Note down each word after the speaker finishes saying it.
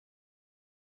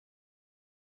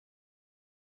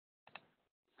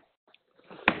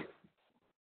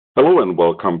Hello and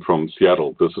welcome from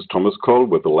Seattle. This is Thomas Cole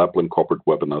with the Laplink Corporate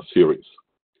Webinar Series.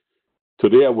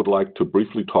 Today I would like to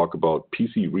briefly talk about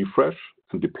PC refresh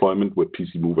and deployment with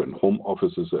PCmover in home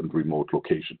offices and remote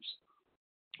locations.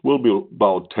 Will be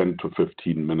about 10 to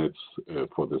 15 minutes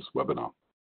for this webinar.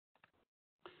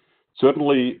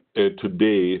 Certainly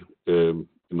today in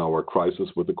our crisis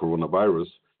with the coronavirus,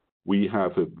 we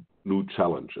have a new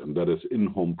challenge, and that is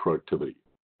in-home productivity.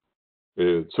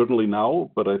 Certainly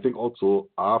now, but I think also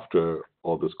after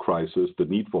all this crisis, the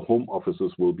need for home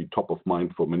offices will be top of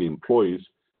mind for many employees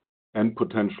and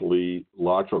potentially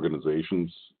large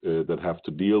organizations that have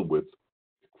to deal with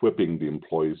equipping the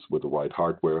employees with the right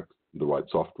hardware and the right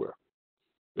software.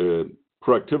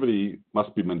 Productivity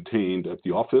must be maintained at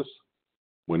the office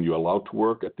when you're allowed to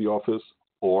work at the office,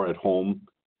 or at home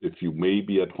if you may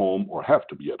be at home or have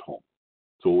to be at home.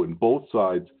 So in both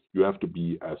sides, you have to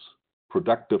be as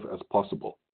productive as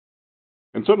possible.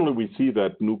 And certainly we see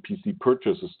that new PC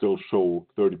purchases still show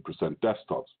 30%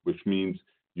 desktops, which means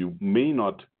you may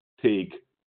not take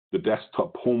the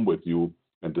desktop home with you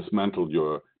and dismantle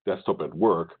your desktop at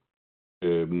work.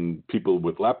 People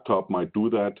with laptop might do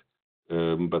that,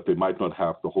 but they might not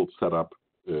have the whole setup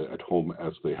at home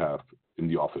as they have in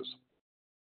the office.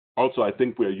 Also, I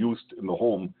think we are used in the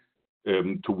home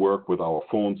to work with our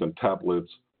phones and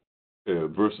tablets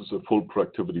versus a full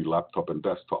productivity laptop and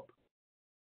desktop.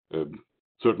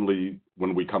 Certainly,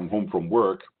 when we come home from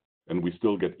work and we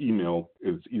still get email,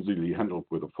 it's easily handled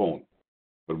with a phone.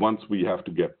 But once we have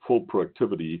to get full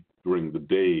productivity during the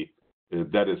day,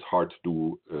 that is hard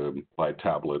to do by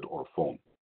tablet or phone.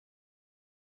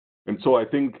 And so I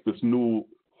think this new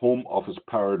home office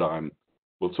paradigm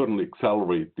will certainly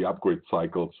accelerate the upgrade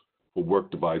cycles for work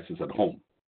devices at home.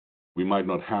 We might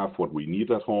not have what we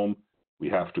need at home. We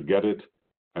have to get it,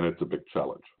 and it's a big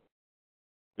challenge.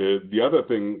 The other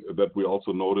thing that we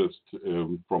also noticed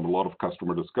from a lot of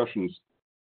customer discussions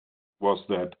was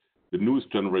that the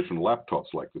newest generation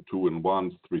laptops, like the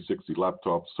 2-in-1s, 360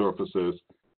 laptops, Surfaces,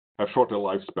 have shorter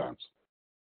lifespans.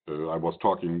 I was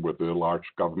talking with a large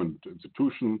government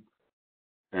institution,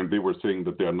 and they were saying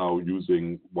that they are now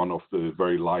using one of the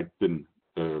very light, thin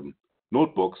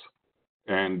notebooks,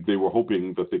 and they were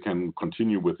hoping that they can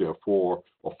continue with their 4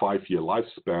 or 5 year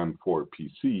lifespan for a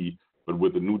PC, but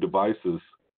with the new devices,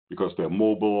 because they're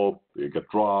mobile, they get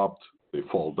dropped, they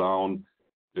fall down,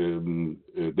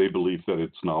 they believe that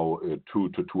it's now 2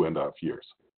 to 2.5 years.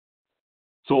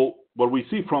 So what we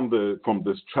see from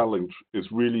this challenge is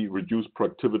really reduced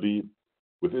productivity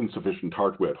with insufficient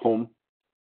hardware at home,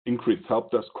 increased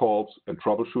help desk calls and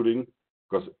troubleshooting,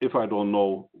 because if I don't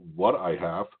know what I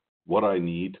have, what I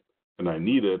need, and I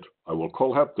need it, I will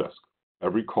call help desk.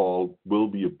 Every call will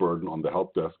be a burden on the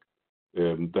help desk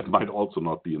that might also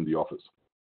not be in the office.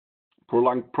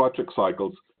 Prolonged project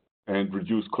cycles and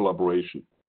reduced collaboration.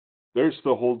 There's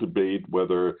the whole debate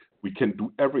whether we can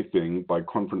do everything by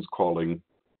conference calling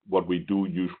what we do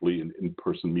usually in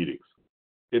in-person meetings.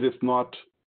 It is not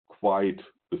quite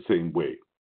the same way.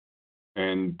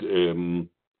 And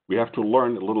we have to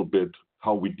learn a little bit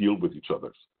how we deal with each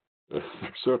other. There's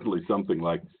certainly something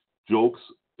like jokes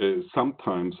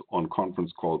sometimes on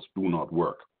conference calls do not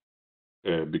work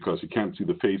because you can't see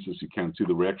the faces, you can't see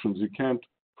the reactions, you can't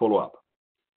follow up.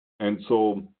 And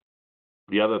so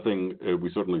the other thing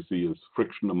we certainly see is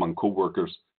friction among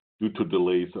coworkers due to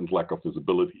delays and lack of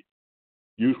visibility.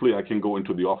 Usually I can go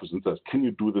into the office and say, can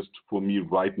you do this for me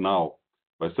right now?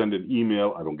 If I send an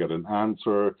email, I don't get an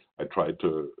answer. I try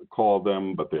to call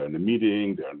them, but they're in a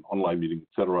meeting, they're in an online meeting,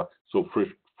 etc. So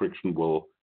friction will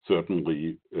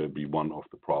certainly be one of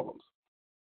the problems.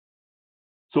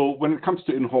 So when it comes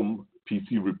to in-home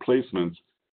PC replacements,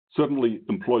 certainly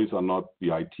employees are not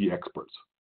the IT experts.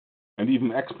 And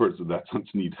even experts in that sense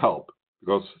need help,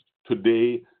 because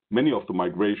today many of the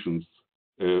migrations,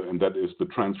 and that is the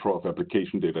transfer of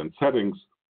application data and settings,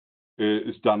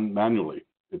 is done manually.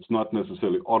 It's not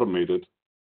necessarily automated,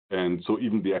 and so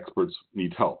even the experts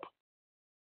need help.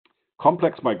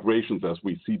 Complex migrations, as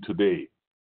we see today,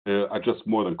 are just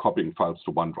more than copying files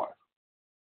to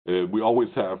OneDrive. We always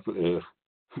have the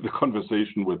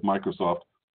conversation with Microsoft.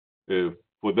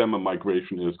 For them, a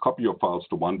migration is copy your files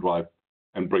to OneDrive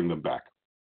and bring them back.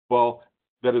 Well,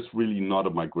 that is really not a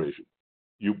migration.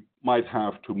 You might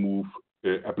have to move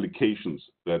applications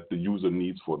that the user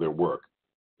needs for their work.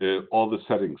 All the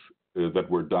settings that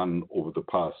were done over the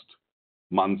past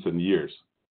months and years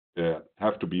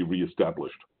have to be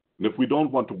reestablished. And if we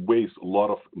don't want to waste a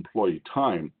lot of employee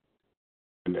time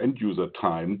and end user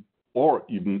time, or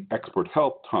even expert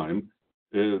help time,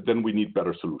 then we need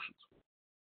better solutions.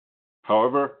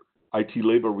 However, IT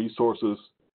labor resources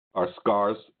are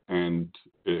scarce and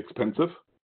expensive.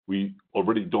 we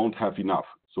already don't have enough.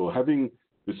 So having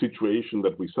the situation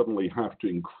that we suddenly have to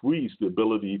increase the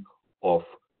ability of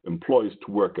employees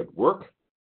to work at work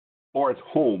or at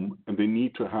home, and they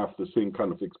need to have the same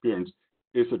kind of experience,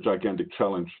 is a gigantic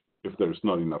challenge if there's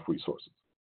not enough resources.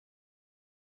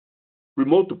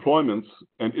 Remote deployments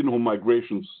and in-home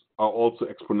migrations are also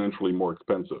exponentially more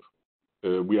expensive.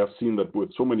 We have seen that with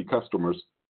so many customers,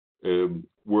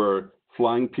 we're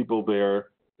flying people there,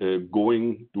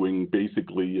 doing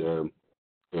basically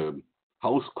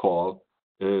house call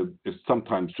is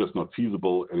sometimes just not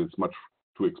feasible, and it's much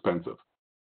too expensive.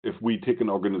 If we take an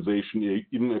organization,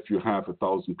 even if you have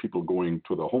 1,000 people going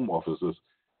to the home offices,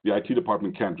 the IT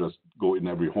department can't just go in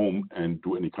every home and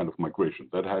do any kind of migration.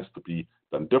 That has to be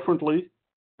done differently.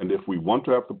 And if we want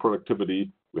to have the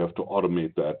productivity, we have to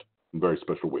automate that in very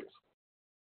special ways.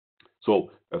 So,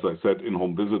 as I said,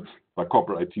 in-home visits by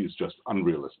corporate IT is just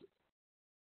unrealistic.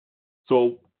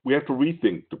 So we have to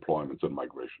rethink deployments and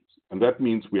migrations. And that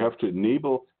means we have to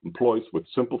enable employees with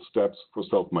simple steps for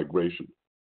self-migration.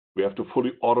 We have to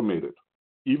fully automate it,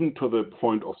 even to the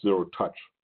point of zero touch,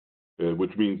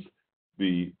 which means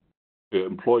the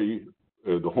employee,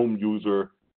 the home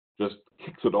user, just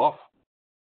kicks it off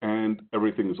and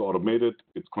everything is automated,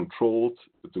 it's controlled,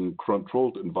 it's in a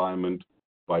controlled environment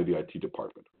by the IT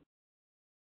department.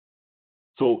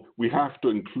 So we have to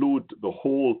include the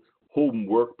whole home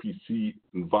work PC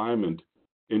environment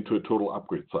into a total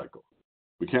upgrade cycle.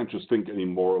 We can't just think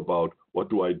anymore about what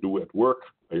do I do at work,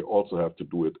 I also have to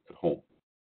do it at home.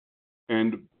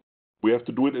 And we have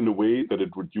to do it in a way that it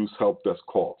reduces help desk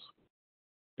calls.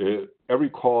 Every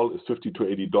call is $50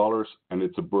 to $80, and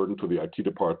it's a burden to the IT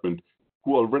department,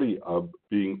 who already are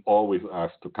being always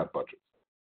asked to cut budgets.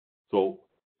 So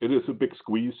it is a big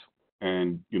squeeze,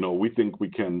 and we think we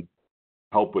can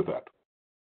help with that.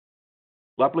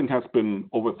 Laplink has been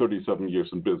over 37 years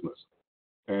in business,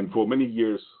 and for many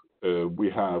years we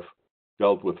have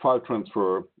dealt with file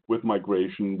transfer, with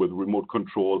migration, with remote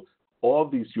control, all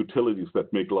these utilities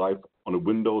that make life on a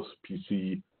Windows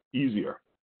PC easier.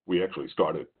 We actually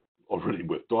started already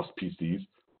with DOS PCs,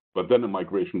 but then the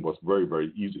migration was very,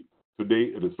 very easy.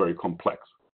 Today, it is very complex.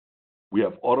 We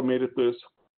have automated this,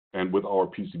 and with our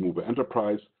PCmover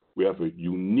Enterprise, we have a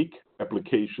unique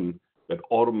application that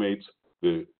automates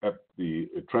the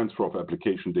transfer of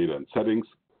application data and settings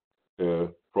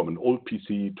from an old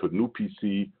PC to a new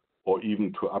PC, or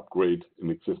even to upgrade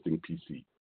an existing PC.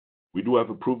 We do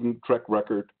have a proven track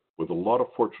record with a lot of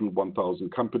Fortune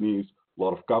 1000 companies, a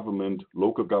lot of government,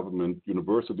 local government,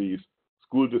 universities,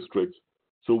 school districts.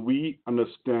 So we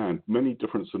understand many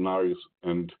different scenarios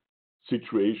and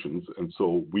situations, and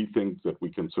so we think that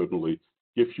we can certainly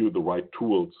give you the right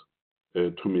tools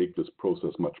to make this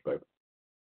process much better.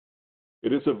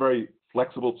 It is a very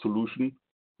flexible solution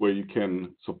where you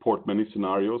can support many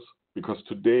scenarios, because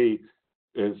today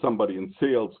somebody in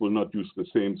sales will not use the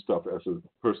same stuff as a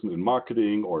person in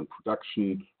marketing or in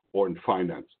production or in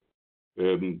finance.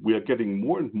 We are getting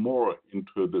more and more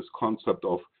into this concept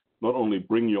of not only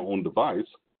bring your own device,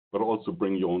 but also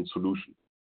bring your own solution.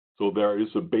 So there is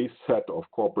a base set of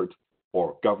corporate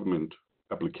or government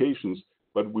applications,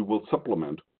 but we will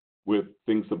supplement with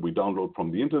things that we download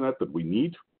from the internet that we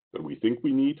need, that we think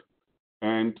we need,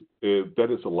 and that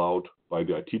is allowed by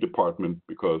the IT department,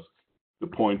 because the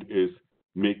point is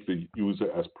make the user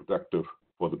as productive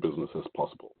for the business as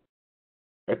possible.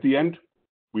 At the end,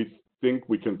 we think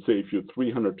we can save you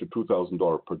 $300 to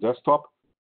 $2,000 per desktop,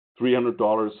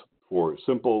 $300 for a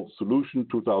simple solution,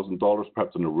 $2,000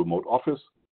 perhaps in a remote office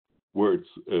where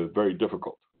it's very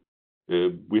difficult.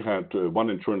 We had one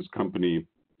insurance company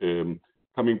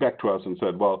coming back to us and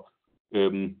said, well,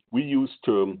 we used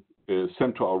to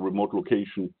send to our remote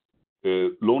location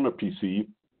loaner PC,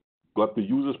 got the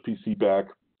user's PC back,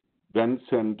 then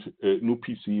sent a new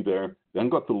PC there, then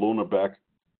got the loaner back,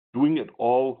 doing it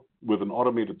all with an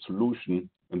automated solution,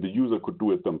 and the user could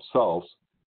do it themselves.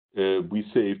 We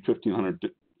saved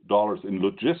 $1,500 in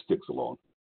logistics alone,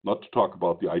 not to talk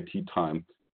about the IT time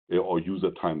or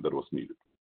user time that was needed.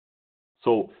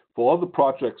 So for all the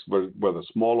projects, whether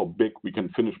small or big, we can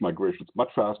finish migrations much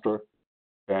faster,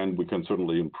 and we can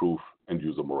certainly improve end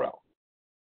user morale.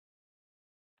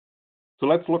 So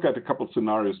let's look at a couple of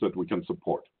scenarios that we can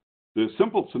support. The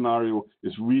simple scenario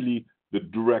is really the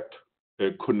direct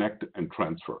connect and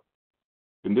transfer.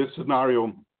 In this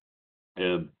scenario,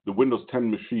 the Windows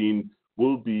 10 machine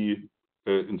will be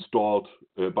installed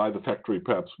by the factory,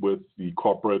 perhaps with the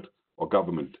corporate or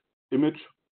government image.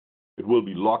 It will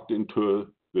be logged into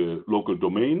the local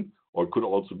domain, or it could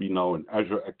also be now an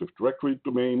Azure Active Directory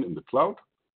domain in the cloud.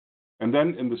 And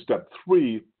then in the step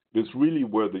 3 is really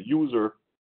where the user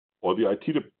or the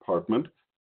IT department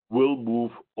will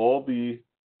move all the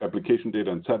application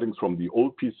data and settings from the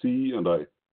old PC, and I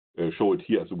show it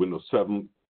here as a Windows 7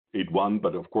 8.1,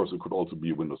 but of course it could also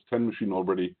be a Windows 10 machine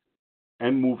already,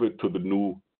 and move it to the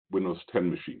new Windows 10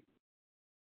 machine.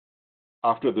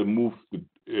 After the move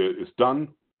is done,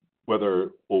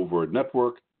 whether over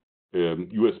network,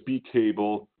 USB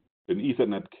cable, an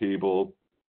Ethernet cable,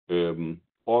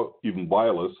 or even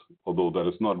wireless, although that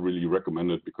is not really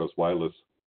recommended because wireless,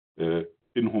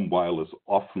 in-home wireless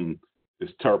often is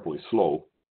terribly slow.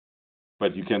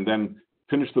 But you can then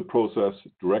finish the process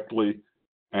directly,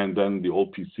 and then the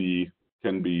old PC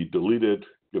can be deleted,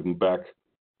 given back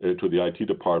to the IT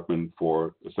department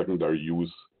for a secondary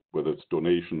use, whether it's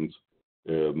donations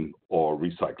or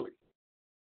recycling.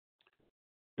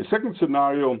 A second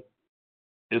scenario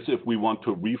is if we want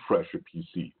to refresh a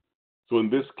PC. So in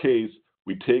this case,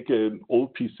 we take an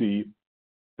old PC,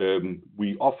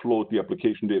 we offload the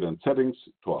application data and settings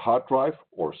to a hard drive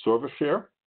or server share.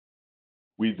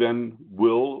 We then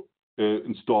will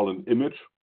install an image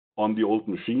on the old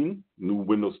machine, new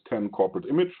Windows 10 corporate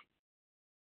image,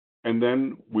 and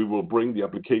then we will bring the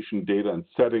application data and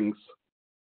settings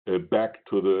back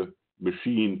to the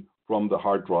machine from the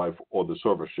hard drive or the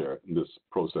server share in this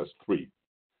process 3.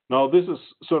 Now, this is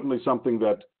certainly something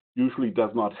that usually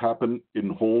does not happen in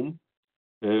home,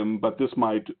 but this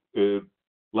might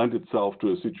lend itself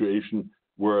to a situation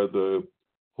where the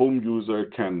home user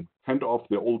can hand off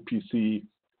their old PC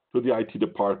to the IT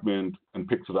department and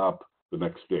picks it up the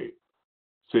next day.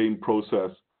 Same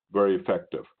process, very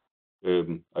effective.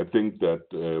 I think that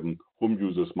home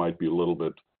users might be a little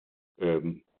bit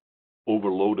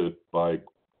overloaded by,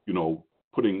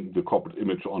 putting the corporate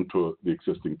image onto the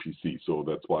existing PC. So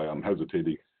that's why I'm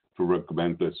hesitating to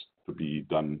recommend this to be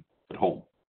done at home.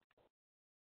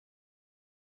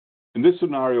 In this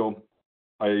scenario,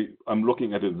 I'm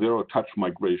looking at a zero-touch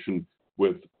migration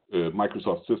with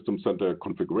Microsoft System Center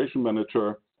Configuration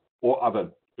Manager or other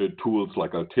tools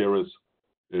like Alteryx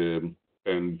and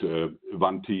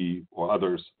Ivanti or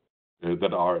others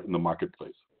that are in the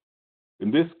marketplace.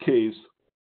 In this case,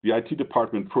 the IT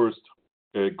department first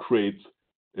creates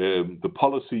the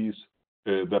policies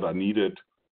that are needed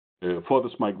for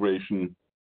this migration.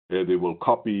 They will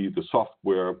copy the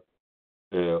software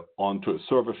onto a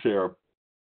server share,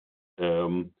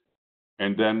 and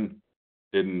then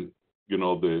in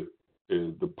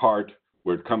the part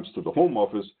where it comes to the home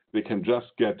office, they can just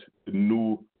get a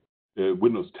new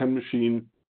Windows 10 machine,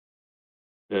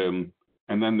 and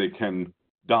then they can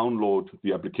download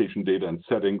the application data and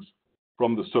settings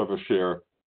from the server share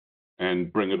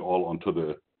and bring it all onto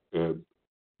the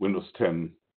Windows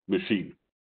 10 machine.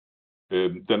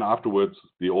 Then afterwards,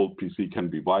 the old PC can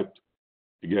be wiped,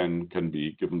 again, can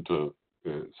be given to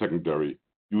secondary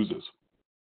users.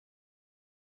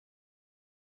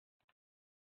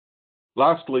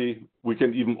 Lastly, we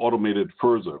can even automate it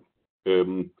further.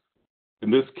 In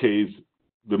this case,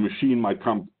 the machine might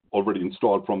come already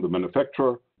installed from the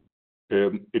manufacturer.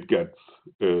 It gets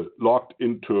logged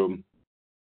into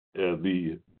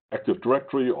the Active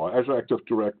Directory or Azure Active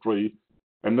Directory,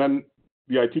 and then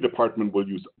the IT department will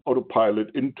use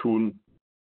Autopilot, Intune,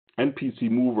 and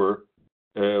PCmover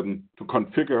to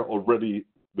configure already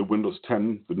the Windows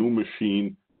 10, the new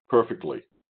machine, perfectly.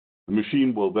 The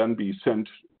machine will then be sent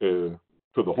to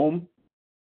the home,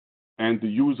 and the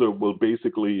user will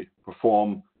basically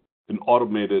perform an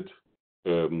automated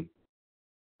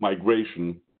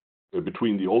migration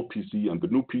between the old PC and the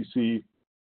new PC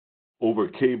over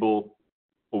cable,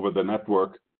 over the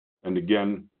network, and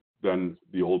again, then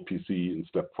the old PC in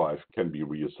step 5 can be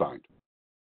reassigned.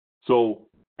 So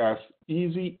as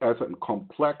easy as and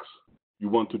complex you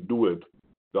want to do it,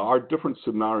 there are different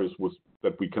scenarios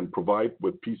that we can provide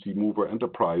with PCmover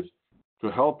Enterprise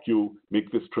to help you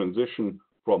make this transition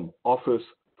from office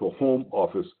to home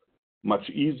office much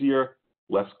easier,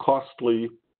 less costly,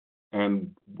 and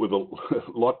with a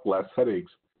lot less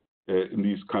headaches in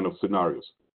these kind of scenarios.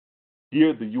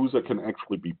 Here, the user can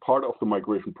actually be part of the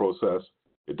migration process.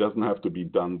 It doesn't have to be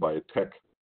done by a tech.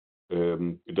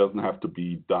 It doesn't have to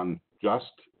be done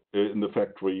just in the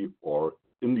factory or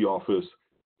in the office.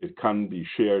 It can be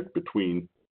shared between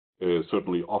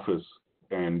certainly office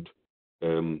and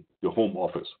the home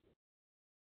office.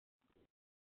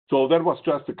 So that was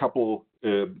just a couple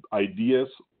ideas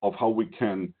of how we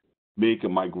can make a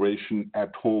migration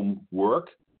at home work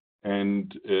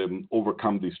and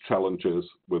overcome these challenges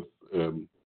with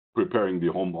preparing the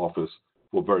home office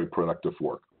for very productive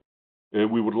work.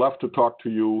 We would love to talk to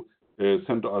you.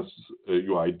 Send us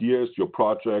your ideas, your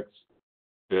projects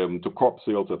to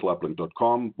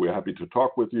corpsales@laplink.com. We're happy to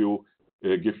talk with you,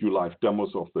 give you live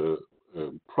demos of the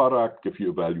product, give you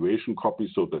evaluation copies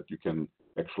so that you can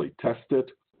actually test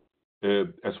it,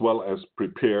 as well as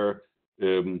prepare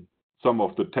some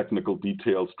of the technical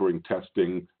details during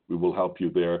testing. We will help you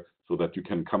there so that you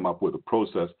can come up with a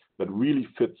process that really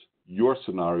fits your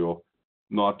scenario,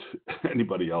 not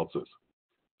anybody else's.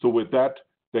 So with that,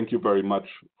 thank you very much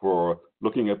for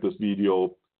looking at this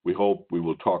video. We hope we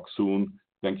will talk soon.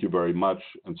 Thank you very much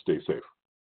and stay safe.